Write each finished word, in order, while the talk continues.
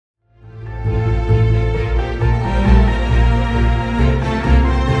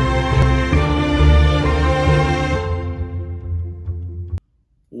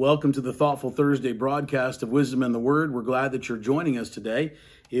Welcome to the Thoughtful Thursday broadcast of Wisdom and the Word. We're glad that you're joining us today.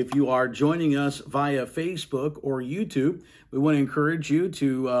 If you are joining us via Facebook or YouTube, we want to encourage you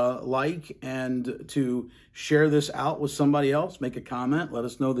to like and to share this out with somebody else. Make a comment. Let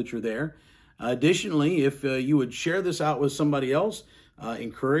us know that you're there. Additionally, if you would share this out with somebody else,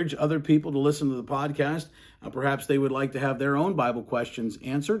 encourage other people to listen to the podcast. Perhaps they would like to have their own Bible questions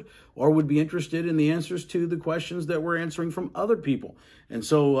answered or would be interested in the answers to the questions that we're answering from other people. And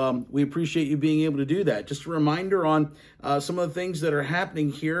so we appreciate you being able to do that. Just a reminder on some of the things that are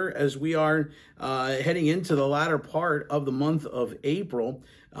happening here as we are heading into the latter part of the month of April.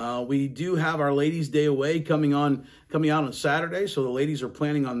 We do have our Ladies' Day Away coming out on Saturday, so the ladies are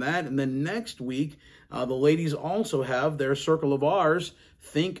planning on that. And then next week, the ladies also have their Circle of Ours,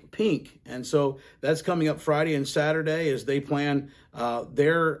 Think Pink. And so that's coming up Friday and Saturday as they plan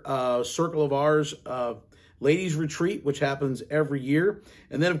their Circle of Ours ladies retreat, which happens every year.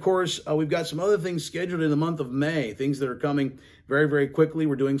 And then, of course, we've got some other things scheduled in the month of May, things that are coming very, very quickly.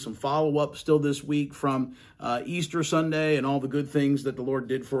 We're doing some follow-up still this week from Easter Sunday and all the good things that the Lord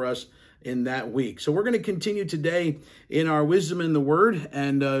did for us in that week. So we're going to continue today in our Wisdom in the Word,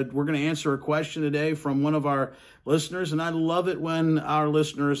 and we're going to answer a question today from one of our listeners. And I love it when our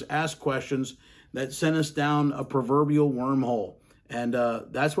listeners ask questions that send us down a proverbial wormhole. And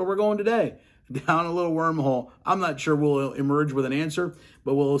that's where we're going today, down a little wormhole. I'm not sure we'll emerge with an answer,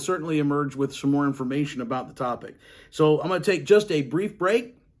 but we'll certainly emerge with some more information about the topic. So I'm going to take just a brief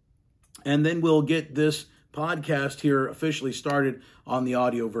break, and then we'll get this podcast here officially started on the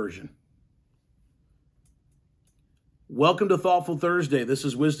audio version. Welcome to Thoughtful Thursday. This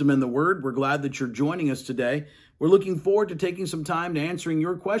is Wisdom in the Word. We're glad that you're joining us today. We're looking forward to taking some time to answering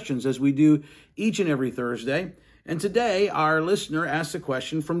your questions as we do each and every Thursday. And today, our listener asked a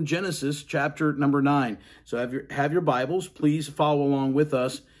question from Genesis chapter number 9. So have your Bibles. Please follow along with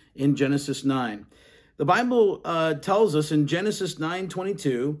us in Genesis 9. The Bible tells us in Genesis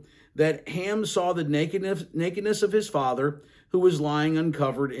 9:22 that Ham saw the nakedness of his father who was lying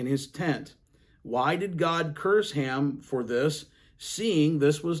uncovered in his tent. Why did God curse Ham for this, seeing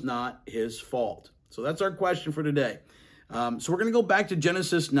this was not his fault? So that's our question for today. So we're going to go back to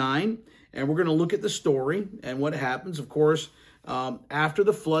Genesis 9, and we're going to look at the story and what happens. Of course, after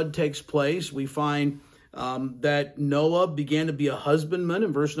the flood takes place, we find that Noah began to be a husbandman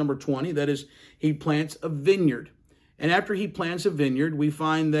in verse number 20. That is, he plants a vineyard. And after he plants a vineyard, we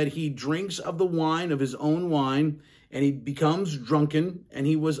find that he drinks of the wine of his own wine, and he becomes drunken, and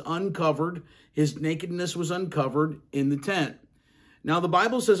he was uncovered. His nakedness was uncovered in the tent. Now, the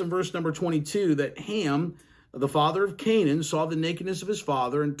Bible says in verse number 22 that Ham, the father of Canaan, saw the nakedness of his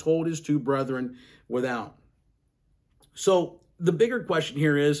father and told his two brethren without. So the bigger question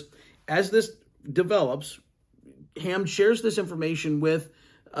here is, as this develops, Ham shares this information with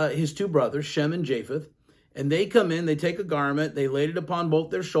his two brothers, Shem and Japheth, and they come in, they take a garment, they laid it upon both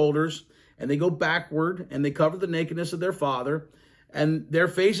their shoulders, and they go backward, and they cover the nakedness of their father, and their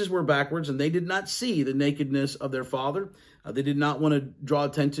faces were backwards, and they did not see the nakedness of their father. They did not want to draw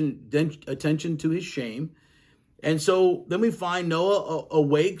attention to his shame. And so then we find Noah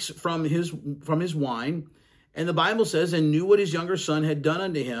awakes from his wine, and the Bible says, and knew what his younger son had done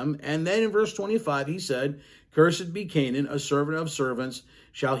unto him. And then in verse 25, he said, cursed be Canaan, a servant of servants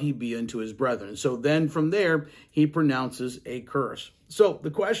shall he be unto his brethren. So then from there, he pronounces a curse. So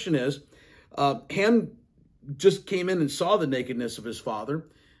the question is, Ham just came in and saw the nakedness of his father,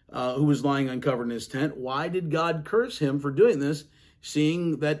 who was lying uncovered in his tent. Why did God curse him for doing this,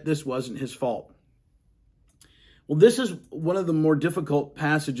 seeing that this wasn't his fault? Well, this is one of the more difficult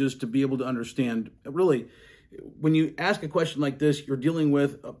passages to be able to understand. Really, when you ask a question like this, you're dealing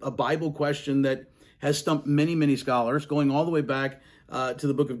with a Bible question that has stumped many, many scholars, going all the way back to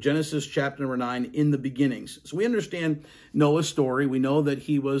the book of Genesis, chapter number 9, in the beginnings. So we understand Noah's story. We know that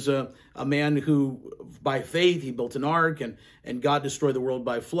he was a man who, by faith, he built an ark, and God destroyed the world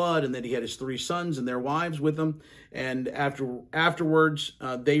by flood, and then he had his 3 sons and their wives with him. And afterwards,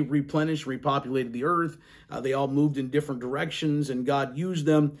 they replenished, repopulated the earth. They all moved in different directions, and God used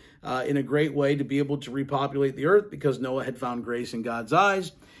them in a great way to be able to repopulate the earth because Noah had found grace in God's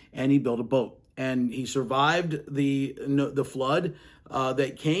eyes, and he built a boat. And he survived the flood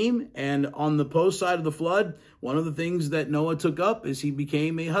that came. And on the post side of the flood, one of the things that Noah took up is he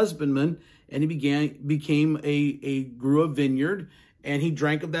became a husbandman, and he grew a vineyard, and he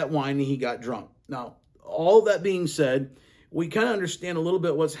drank of that wine, and he got drunk. Now, all that being said, we kind of understand a little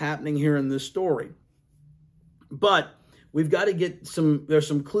bit what's happening here in this story. But we've got to get there's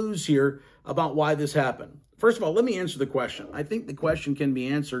some clues here about why this happened. First of all, let me answer the question. I think the question can be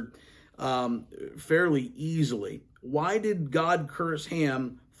answered fairly easily. Why did God curse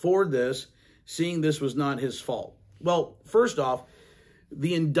Ham for this, seeing this was not his fault? Well, first off,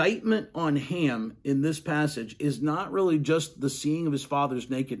 the indictment on Ham in this passage is not really just the seeing of his father's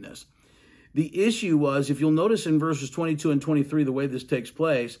nakedness. The issue was, if you'll notice in verses 22 and 23, the way this takes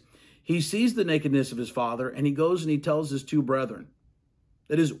place, he sees the nakedness of his father, and he goes and he tells his two brethren.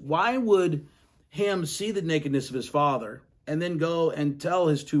 That is, why would Ham see the nakedness of his father and then go and tell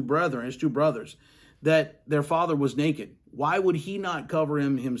his two brothers, that their father was naked? Why would he not cover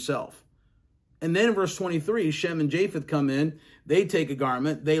him himself? And then in verse 23, Shem and Japheth come in, they take a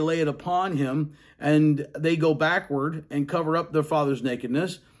garment, they lay it upon him, and they go backward and cover up their father's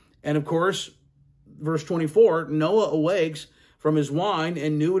nakedness. And of course, verse 24, Noah awakes from his wine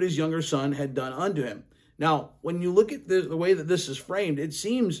and knew what his younger son had done unto him. Now, when you look at the way that this is framed, it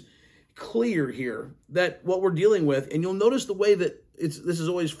seems clear here that what we're dealing with, and you'll notice the way that this is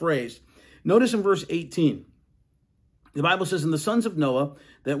always phrased. Notice in verse 18, the Bible says, and the sons of Noah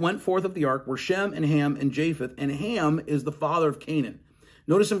that went forth of the ark were Shem and Ham and Japheth, and Ham is the father of Canaan.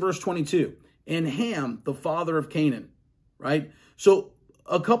 Notice in verse 22, and Ham, the father of Canaan, right? So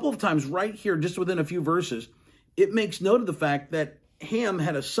a couple of times right here, just within a few verses, it makes note of the fact that Ham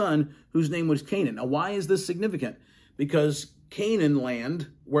had a son whose name was Canaan. Now, why is this significant? Because Canaan land,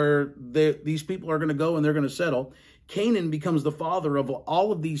 where these people are going to go and they're going to settle, Canaan becomes the father of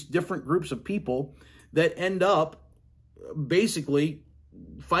all of these different groups of people that end up basically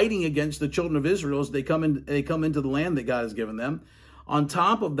fighting against the children of Israel as they come into the land that God has given them. On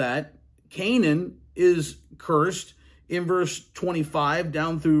top of that, Canaan is cursed in verse 25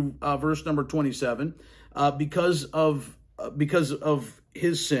 down through verse number 27 because of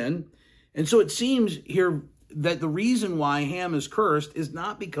his sin. And so it seems here that the reason why Ham is cursed is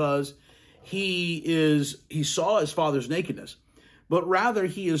not because he saw his father's nakedness, but rather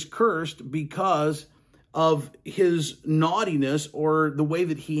he is cursed because of his naughtiness or the way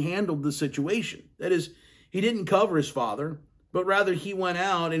that he handled the situation. That is, he didn't cover his father, but rather he went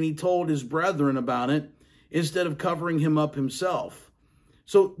out and he told his brethren about it instead of covering him up himself.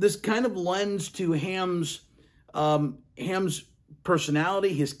 So this kind of lends to Ham's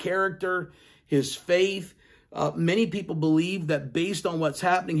personality, his character, his faith. Many people believe that based on what's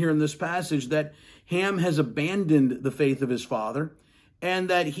happening here in this passage, that Ham has abandoned the faith of his father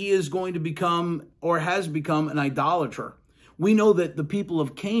and that he is going to become or has become an idolater. We know that the people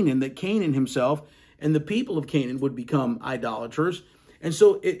of Canaan, that Canaan himself and the people of Canaan would become idolaters. And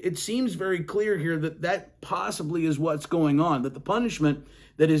so it seems very clear here that that possibly is what's going on, that the punishment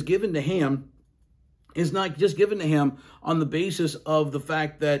that is given to Ham is not just given to him on the basis of the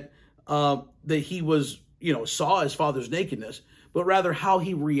fact that he was, saw his father's nakedness, but rather how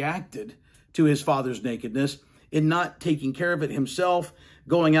he reacted to his father's nakedness in not taking care of it himself,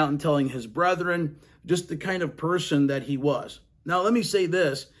 going out and telling his brethren, just the kind of person that he was. Now, let me say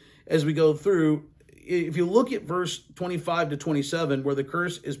this as we go through. If you look at verse 25 to 27, where the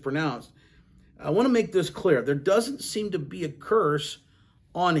curse is pronounced, I want to make this clear. There doesn't seem to be a curse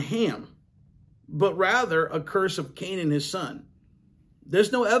on Ham, but rather a curse of Canaan, his son.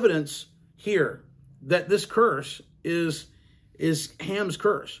 There's no evidence here that this curse is Ham's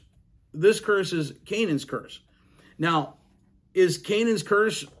curse. This curse is Canaan's curse. Now, is Canaan's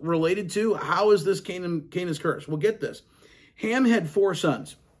curse related to? How is this Canaan's curse? Well, get this. Ham had 4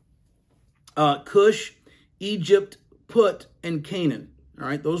 sons. Cush, Egypt, Put, and Canaan. All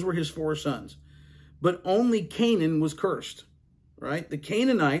right, those were his 4 sons. But only Canaan was cursed. Right? The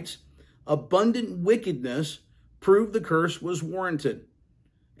Canaanites' abundant wickedness proved the curse was warranted.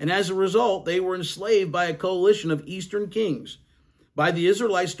 And as a result, they were enslaved by a coalition of eastern kings, by the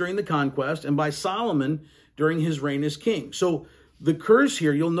Israelites during the conquest, and by Solomon during his reign as king. So the curse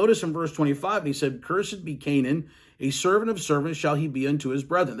here, you'll notice in verse 25, he said, "Cursed be Canaan, a servant of servants shall he be unto his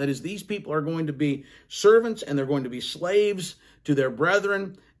brethren." That is, these people are going to be servants and they're going to be slaves to their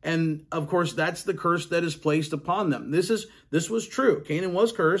brethren. And of course, that's the curse that is placed upon them. This was true. Canaan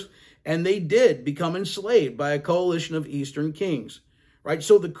was cursed, and they did become enslaved by a coalition of eastern kings. Right?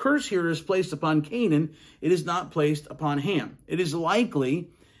 So the curse here is placed upon Canaan. It is not placed upon Ham. It is likely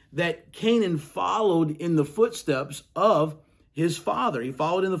that Canaan followed in the footsteps of his father. He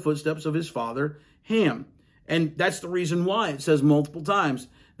followed in the footsteps of his father, Ham. And that's the reason why it says multiple times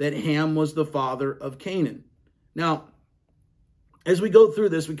that Ham was the father of Canaan. Now, as we go through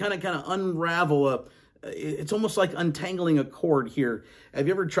this, we kind of unravel it's almost like untangling a cord here. Have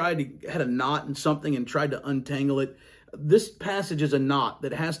you ever had a knot in something and tried to untangle it? This passage is a knot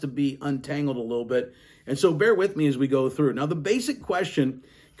that has to be untangled a little bit. And so bear with me as we go through. Now, the basic question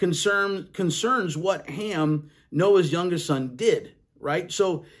concerns what Ham, Noah's youngest son, did, right?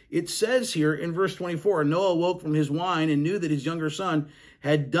 So it says here in verse 24, Noah awoke from his wine and knew that his younger son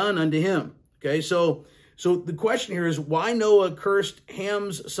had done unto him. Okay, so the question here is, why Noah cursed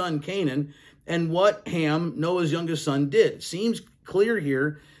Ham's son Canaan, and what Ham, Noah's youngest son, did? It seems clear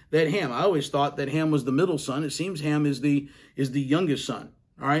here that Ham, I always thought that Ham was the middle son. It seems Ham is the youngest son.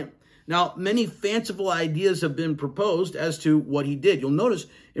 All right. Now, many fanciful ideas have been proposed as to what he did. You'll notice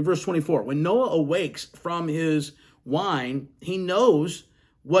in verse 24, when Noah awakes from his wine, he knows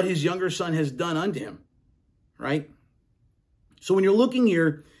what his younger son has done unto him. Right? So when you're looking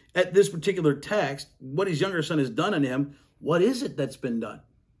here at this particular text, what his younger son has done unto him, what is it that's been done?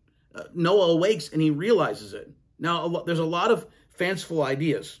 Noah awakes and he realizes it. Now, there's a lot of fanciful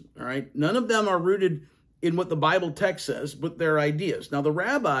ideas, all right? None of them are rooted in what the Bible text says, but they're ideas. Now, the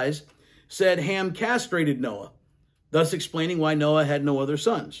rabbis said Ham castrated Noah, thus explaining why Noah had no other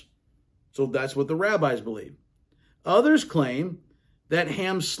sons. So that's what the rabbis believe. Others claim that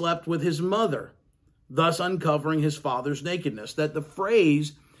Ham slept with his mother, thus uncovering his father's nakedness. That the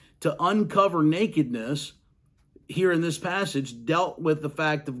phrase to uncover nakedness here in this passage dealt with the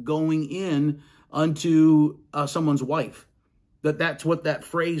fact of going in unto someone's wife. That's what that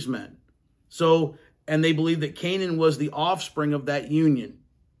phrase meant. So, and they believe that Canaan was the offspring of that union,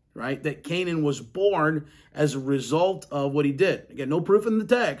 right? That Canaan was born as a result of what he did. Again, no proof in the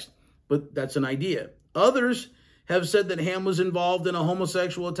text, but that's an idea. Others have said that Ham was involved in a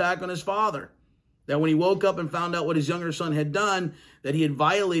homosexual attack on his father. That when he woke up and found out what his younger son had done, that he had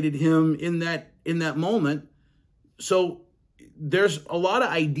violated him in that moment. So there's a lot of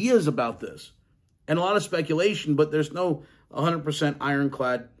ideas about this and a lot of speculation, but there's no 100%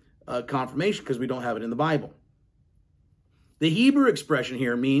 ironclad confirmation because we don't have it in the Bible. The Hebrew expression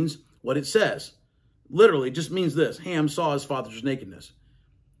here means what it says. Literally, just means this: Ham saw his father's nakedness.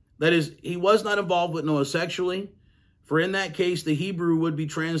 That is, he was not involved with Noah sexually, for in that case, the Hebrew would be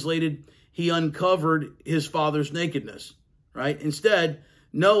translated, he uncovered his father's nakedness, right? Instead,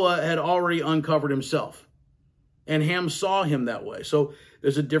 Noah had already uncovered himself, and Ham saw him that way. So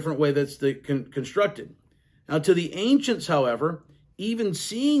there's a different way that's constructed. Now, to the ancients, however, even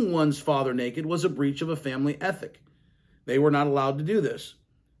seeing one's father naked was a breach of a family ethic. They were not allowed to do this.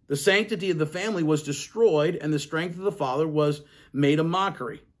 The sanctity of the family was destroyed, and the strength of the father was made a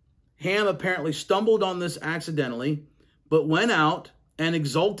mockery. Ham apparently stumbled on this accidentally, but went out and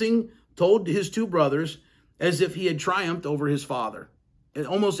exulting told his two brothers as if he had triumphed over his father. And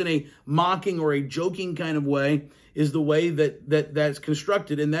almost in a mocking or a joking kind of way is the way that's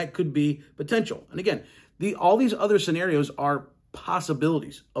constructed, and that could be potential. And again, all these other scenarios are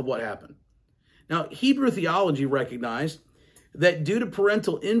possibilities of what happened. Now, Hebrew theology recognized that due to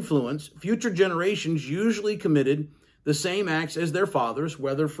parental influence, future generations usually committed the same acts as their fathers,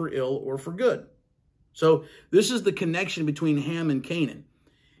 whether for ill or for good. So this is the connection between Ham and Canaan.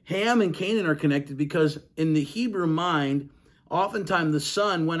 Ham and Canaan are connected because in the Hebrew mind, oftentimes the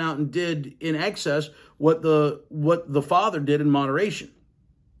son went out and did in excess what the father did in moderation.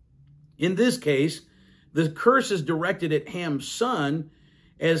 In this case, the curse is directed at Ham's son,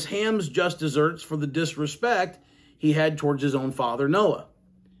 as Ham's just deserts for the disrespect he had towards his own father Noah.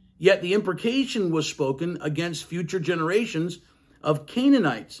 Yet the imprecation was spoken against future generations of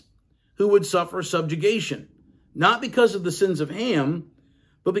Canaanites who would suffer subjugation, not because of the sins of Ham,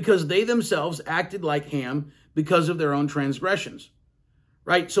 but because they themselves acted like Ham because of their own transgressions.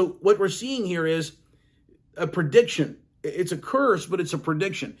 Right? So what we're seeing here is a prediction. It's a curse, but it's a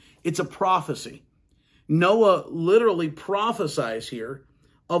prediction. It's a prophecy. Noah literally prophesies here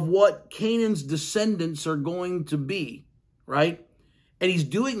of what Canaan's descendants are going to be, right? And he's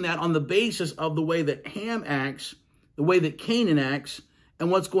doing that on the basis of the way that Ham acts, the way that Canaan acts, and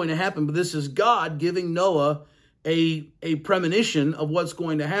what's going to happen. But this is God giving Noah a premonition of what's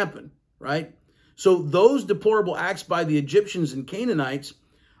going to happen, right? So those deplorable acts by the Egyptians and Canaanites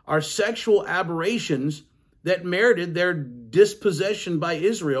are sexual aberrations that merited their dispossession by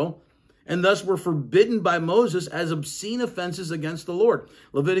Israel, and thus were forbidden by Moses as obscene offenses against the Lord.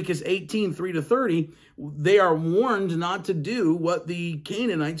 Leviticus 18, 3-30, they are warned not to do what the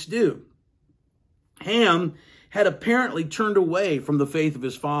Canaanites do. Ham had apparently turned away from the faith of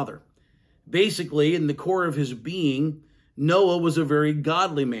his father. Basically, in the core of his being, Noah was a very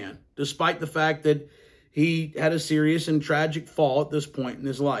godly man, despite the fact that he had a serious and tragic fall at this point in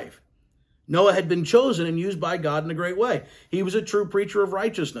his life. Noah had been chosen and used by God in a great way. He was a true preacher of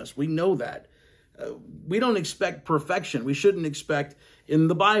righteousness. We know that. We don't expect perfection. We shouldn't expect in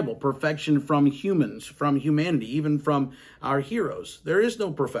the Bible perfection from humans, from humanity, even from our heroes. There is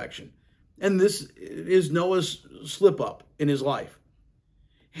no perfection. And this is Noah's slip up in his life.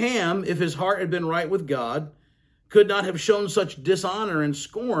 Ham, if his heart had been right with God, could not have shown such dishonor and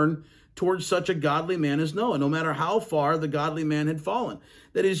scorn towards such a godly man as Noah, no matter how far the godly man had fallen.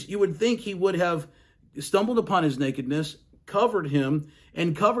 That is, you would think he would have stumbled upon his nakedness, covered him,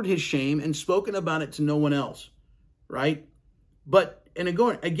 and covered his shame, and spoken about it to no one else, right? But, and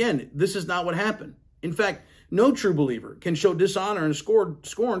again, this is not what happened. In fact, no true believer can show dishonor and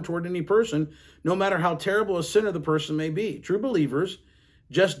scorn toward any person, no matter how terrible a sinner the person may be. True believers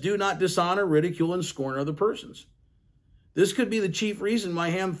just do not dishonor, ridicule, and scorn other persons. This could be the chief reason why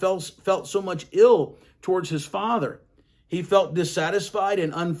Ham felt so much ill towards his father. He felt dissatisfied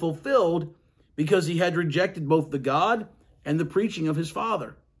and unfulfilled because he had rejected both the God and the preaching of his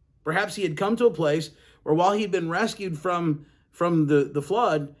father. Perhaps he had come to a place where while he'd been rescued from the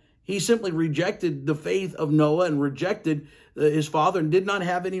flood, he simply rejected the faith of Noah and rejected his father and did not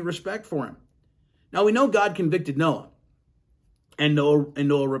have any respect for him. Now, we know God convicted Noah, and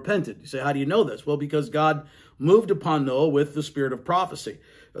Noah repented. You say, how do you know this? Well, because God moved upon Noah with the spirit of prophecy.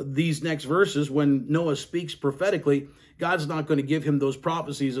 These next verses, when Noah speaks prophetically, God's not going to give him those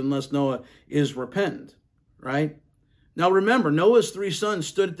prophecies unless Noah is repentant, right? Now, remember, Noah's 3 sons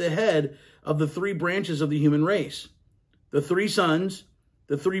stood at the head of the 3 branches of the human race. The 3 sons,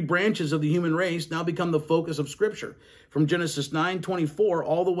 the 3 branches of the human race, now become the focus of Scripture, from Genesis 9:24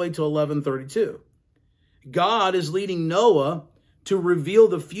 all the way to 11:32. God is leading Noah to reveal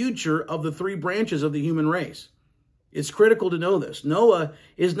the future of the 3 branches of the human race. It's critical to know this. Noah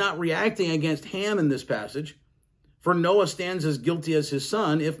is not reacting against Ham in this passage, for Noah stands as guilty as his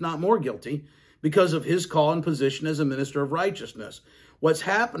son, if not more guilty, because of his call and position as a minister of righteousness. What's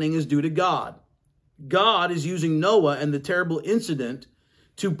happening is due to God. God is using Noah and the terrible incident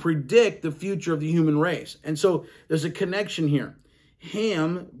to predict the future of the human race. And so there's a connection here.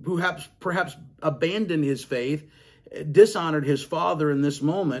 Ham, who perhaps abandoned his faith, dishonored his father in this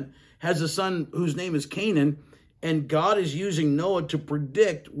moment, has a son whose name is Canaan, and God is using Noah to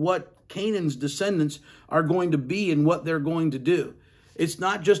predict what Canaan's descendants are going to be and what they're going to do. It's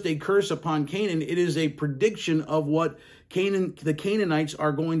not just a curse upon Canaan, it is a prediction of what the Canaanites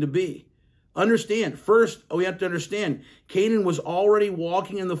are going to be. Understand, first, we have to understand, Canaan was already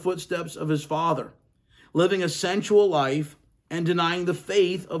walking in the footsteps of his father, living a sensual life and denying the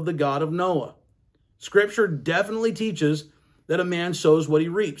faith of the God of Noah. Scripture definitely teaches that a man sows what he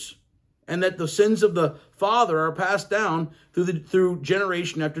reaps, and that the sins of the father are passed down through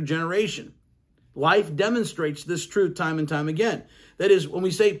generation after generation. Life demonstrates this truth time and time again. That is, when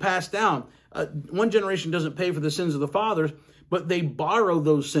we say passed down, one generation doesn't pay for the sins of the fathers, but they borrow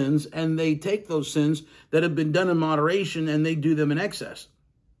those sins and they take those sins that have been done in moderation and they do them in excess.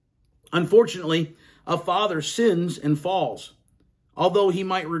 Unfortunately, a father sins and falls. Although he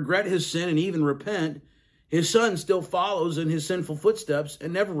might regret his sin and even repent, his son still follows in his sinful footsteps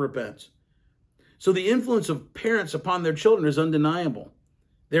and never repents. So the influence of parents upon their children is undeniable.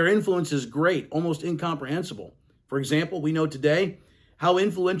 Their influence is great, almost incomprehensible. For example, we know today how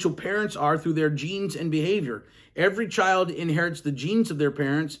influential parents are through their genes and behavior. Every child inherits the genes of their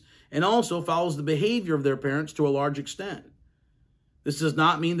parents and also follows the behavior of their parents to a large extent. This does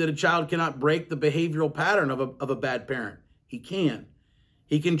not mean that a child cannot break the behavioral pattern of a bad parent. He can.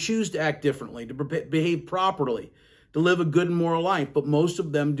 He can choose to act differently, to behave properly, to live a good and moral life, but most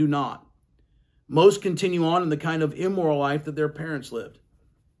of them do not. Most continue on in the kind of immoral life that their parents lived.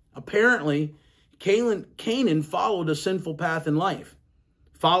 Apparently, Canaan followed a sinful path in life,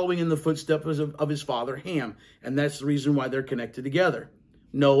 following in the footsteps of his father Ham, and that's the reason why they're connected together.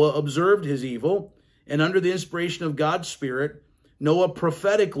 Noah observed his evil, and under the inspiration of God's Spirit, Noah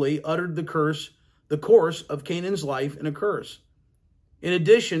prophetically uttered the course of Canaan's life in a curse. In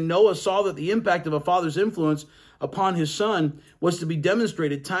addition, Noah saw that the impact of a father's influence upon his son was to be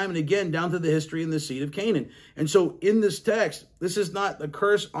demonstrated time and again down through the history and the seed of Canaan. And so in this text, this is not a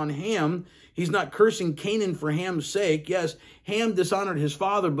curse on Ham. He's not cursing Canaan for Ham's sake. Yes, Ham dishonored his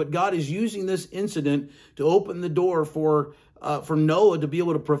father, but God is using this incident to open the door for Noah to be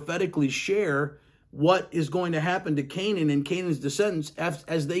able to prophetically share what is going to happen to Canaan and Canaan's descendants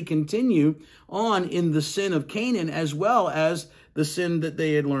as they continue on in the sin of Canaan, as well as the sin that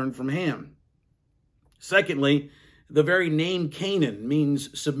they had learned from Ham. Secondly, the very name Canaan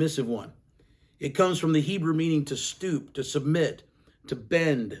means submissive one. It comes from the Hebrew meaning to stoop, to submit, to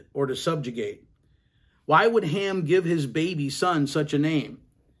bend, or to subjugate. Why would Ham give his baby son such a name?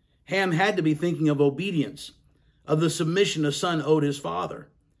 Ham had to be thinking of obedience, of the submission a son owed his father.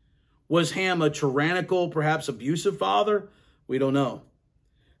 Was Ham a tyrannical, perhaps abusive father? We don't know.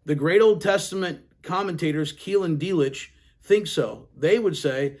 The great Old Testament commentators Keel and Delitzsch think so. They would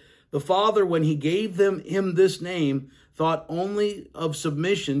say the father, when he gave him this name, thought only of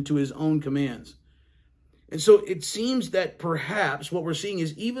submission to his own commands. And so it seems that perhaps what we're seeing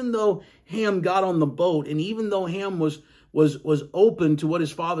is even though Ham got on the boat and even though Ham was open to what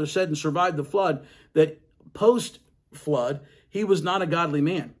his father said and survived the flood, that post-flood, he was not a godly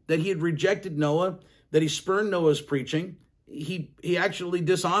man, that he had rejected Noah, that he spurned Noah's preaching. He actually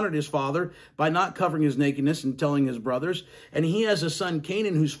dishonored his father by not covering his nakedness and telling his brothers. And he has a son,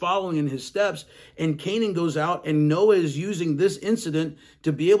 Canaan, who's following in his steps. And Canaan goes out, and Noah is using this incident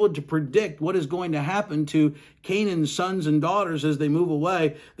to be able to predict what is going to happen to Canaan's sons and daughters as they move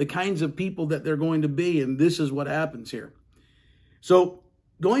away, the kinds of people that they're going to be. And this is what happens here. So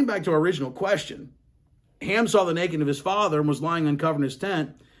going back to our original question, Ham saw the nakedness of his father and was lying uncovered in his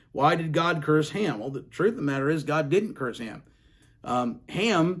tent. Why did God curse Ham? Well, the truth of the matter is God didn't curse Ham.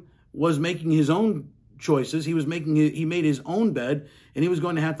 Ham was making his own choices. He made his own bed, and he was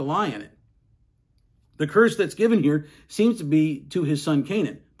going to have to lie in it. The curse that's given here seems to be to his son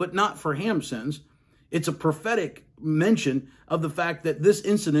Canaan, but not for Ham's sins. It's a prophetic mention of the fact that this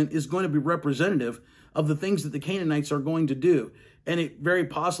incident is going to be representative of the things that the Canaanites are going to do. And it very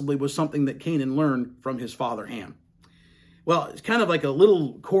possibly was something that Canaan learned from his father Ham. Well, it's kind of like a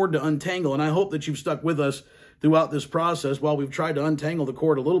little cord to untangle, and I hope that you've stuck with us throughout this process while we've tried to untangle the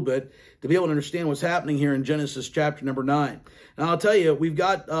cord a little bit to be able to understand what's happening here in Genesis chapter number 9. And I'll tell you, we've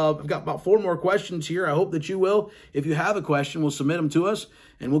got about 4 more questions here. I hope that you will. If you have a question, we'll submit them to us,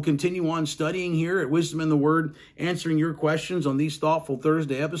 and we'll continue on studying here at Wisdom in the Word, answering your questions on these Thoughtful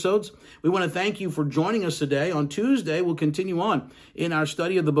Thursday episodes. We want to thank you for joining us today. On Tuesday, we'll continue on in our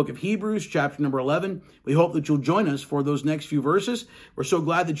study of the book of Hebrews, chapter number 11. We hope that you'll join us for those next few verses. We're so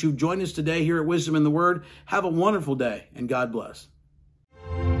glad that you've joined us today here at Wisdom in the Word. Have a wonderful day, and God bless.